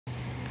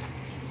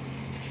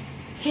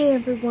Hey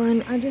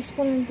everyone, I just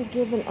wanted to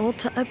give an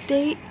Ulta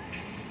update,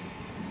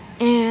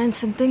 and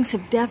some things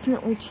have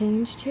definitely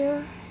changed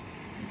here.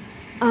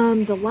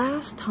 The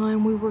last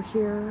time we were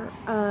here,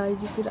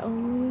 you could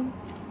only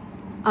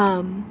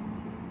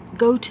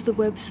go to the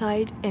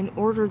website and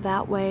order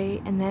that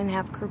way and then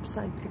have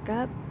curbside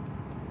pickup.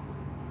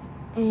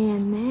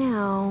 And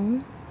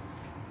now,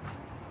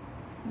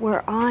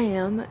 where I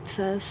am, it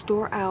says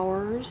store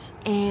hours,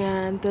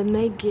 and then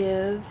they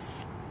give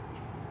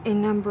a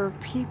number of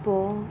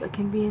people that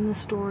can be in the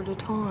store at a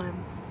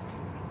time.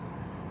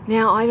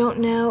 Now, I don't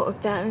know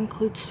if that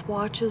includes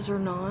swatches or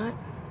not.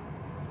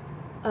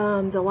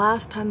 The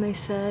last time they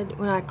said,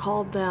 when I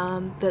called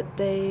them, that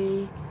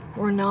they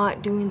were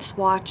not doing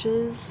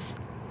swatches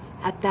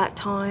at that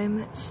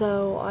time,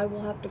 so I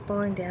will have to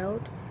find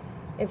out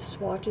if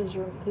swatches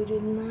are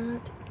included in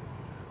that.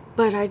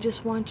 But I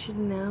just want you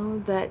to know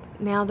that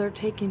now they're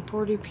taking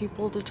 40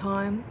 people at a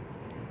time.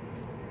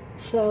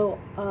 So,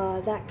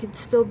 that could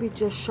still be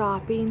just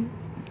shopping.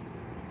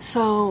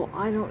 So,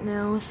 I don't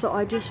know. So,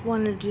 I just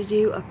wanted to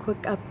do a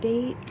quick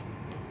update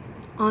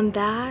on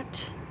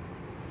that,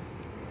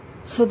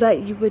 so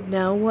that you would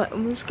know what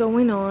was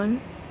going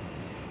on.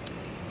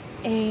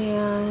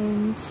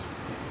 And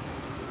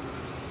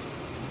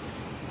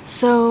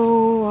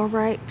so,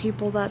 alright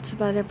people, that's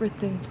about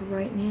everything for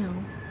right now.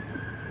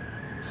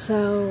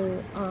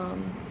 So,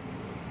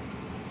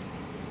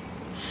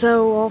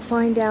 I'll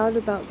find out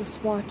about the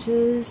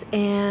swatches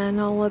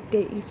and I'll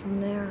update you from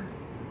there.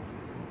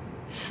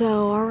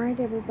 So, alright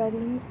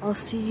everybody, I'll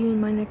see you in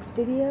my next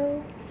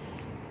video.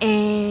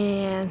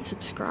 And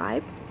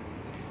subscribe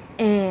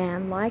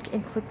and like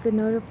and click the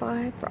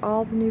notify for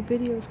all the new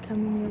videos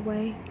coming your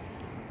way.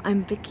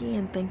 I'm Vicky,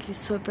 and thank you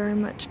so very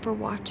much for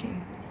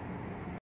watching.